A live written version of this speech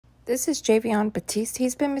This is Javion Batiste.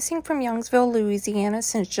 He's been missing from Youngsville, Louisiana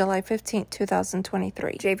since July 15,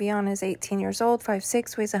 2023. Javion is 18 years old,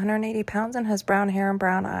 5'6", weighs 180 pounds, and has brown hair and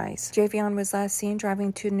brown eyes. Javion was last seen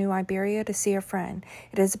driving to New Iberia to see a friend.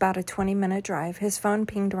 It is about a 20-minute drive. His phone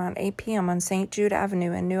pinged around 8 p.m. on St. Jude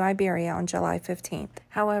Avenue in New Iberia on July 15th.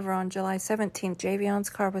 However, on July 17th, Javion's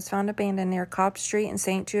car was found abandoned near Cobb Street and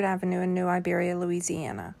St. Jude Avenue in New Iberia,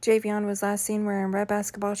 Louisiana. Javion was last seen wearing red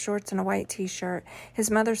basketball shorts and a white t-shirt. His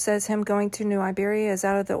mother says him going to New Iberia is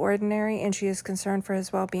out of the ordinary and she is concerned for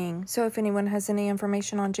his well-being. So if anyone has any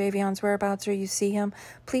information on Javion's whereabouts or you see him,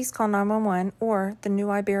 please call 911 or the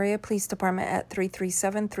New Iberia Police Department at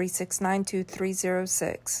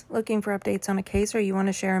 337-369-2306. Looking for updates on a case or you want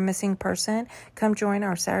to share a missing person? Come join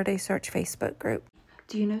our Saturday Search Facebook group.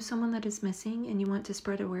 Do you know someone that is missing and you want to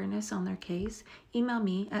spread awareness on their case? Email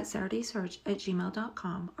me at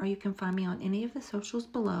SaturdaySearch@gmail.com or you can find me on any of the socials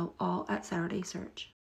below, all at Saturday Search.